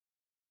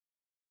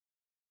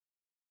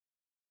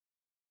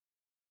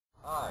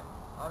Hi,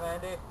 I'm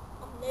Andy.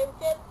 I'm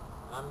Naked.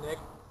 I'm Nick.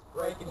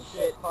 Breaking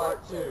Shit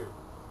Part 2.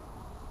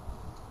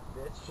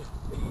 Bitch.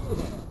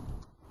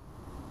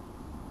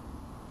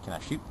 Can I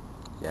shoot?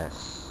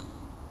 Yes.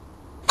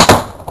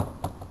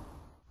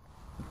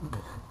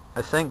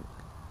 I think,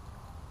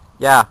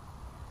 yeah,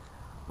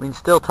 we can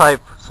still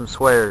type some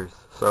swears,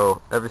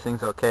 so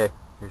everything's okay.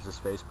 Here's the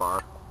space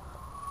bar.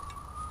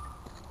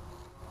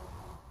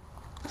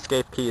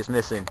 Escape key is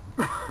missing.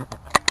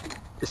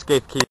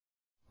 Escape key.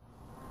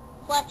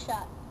 Flex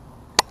shot.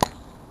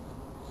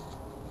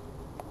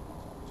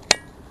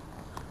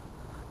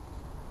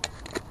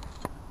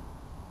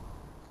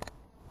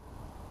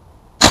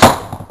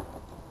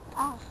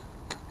 Ow.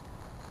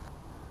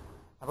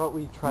 How about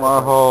we try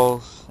More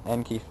holes.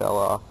 End key fell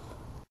off.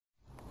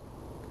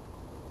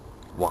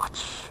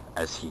 Watch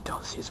as he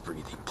does his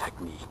breathing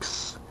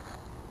techniques.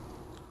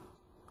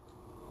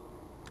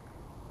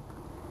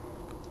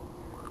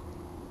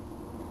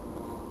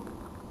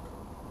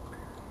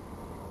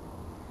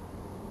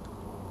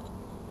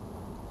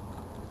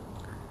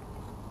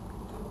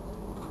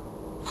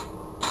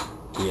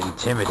 He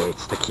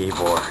intimidates the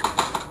keyboard.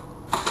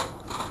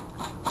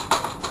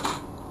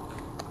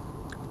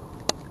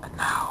 And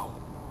now,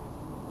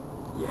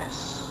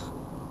 yes.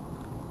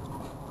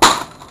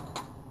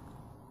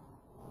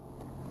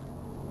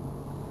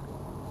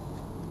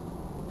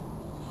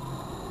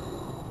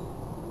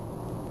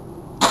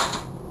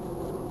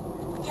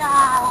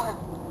 Yeah.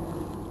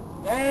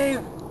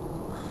 Dave!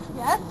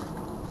 Yes?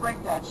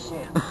 Break that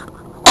shit!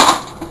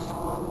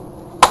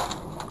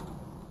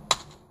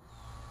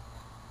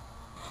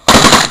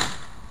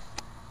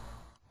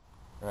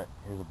 Alright,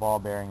 here's a ball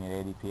bearing at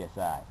 80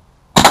 psi.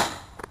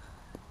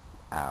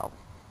 Ow.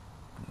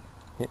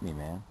 Hit me,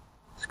 man.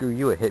 Screw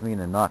you, it hit me in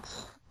the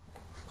nuts.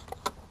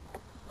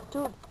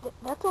 Dude,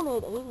 that's only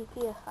at 80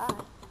 psi.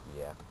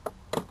 Yeah.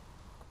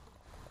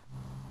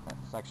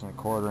 Section a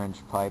 1/4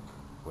 inch pipe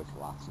with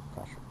lots of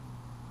pressure.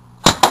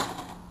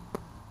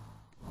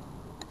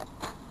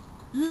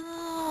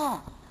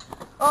 Yeah!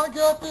 I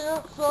got the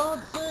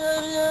episode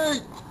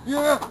C88!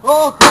 Yeah!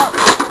 Oh crap!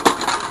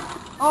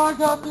 I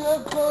got the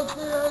episode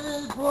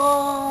C88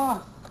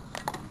 plus!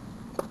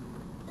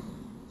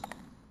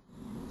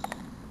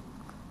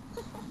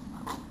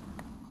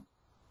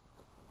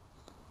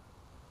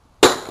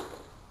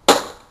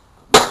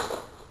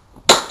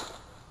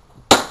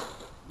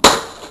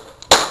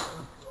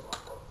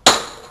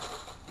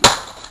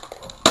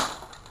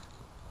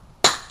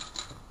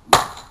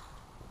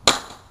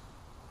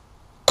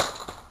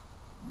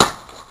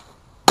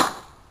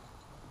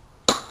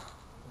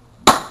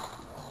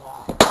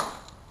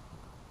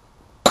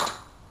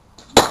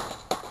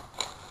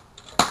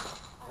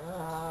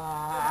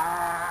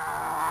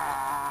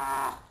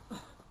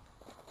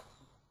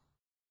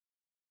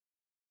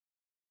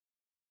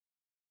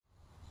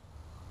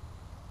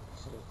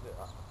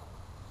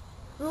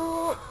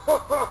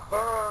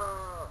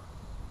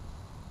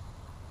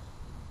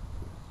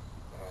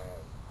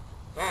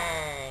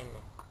 Bang!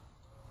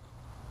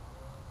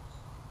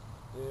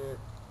 Dude,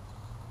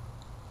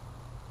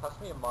 pass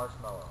me a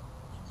marshmallow.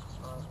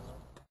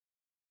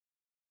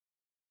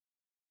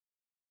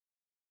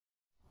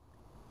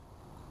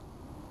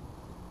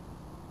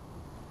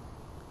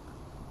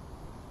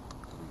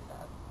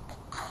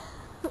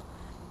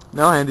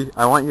 No, Andy,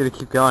 I want you to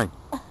keep going.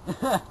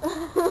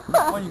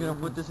 What, are you gonna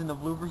put this in the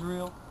bloopers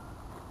reel?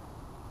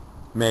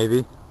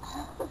 Maybe.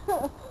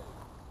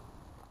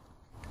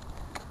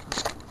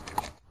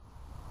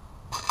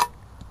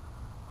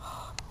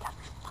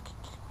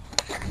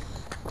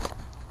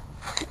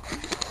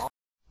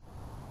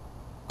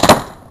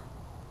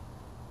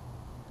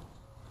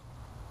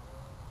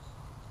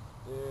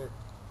 Dude,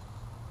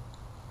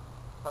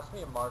 pass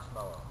me a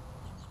marshmallow.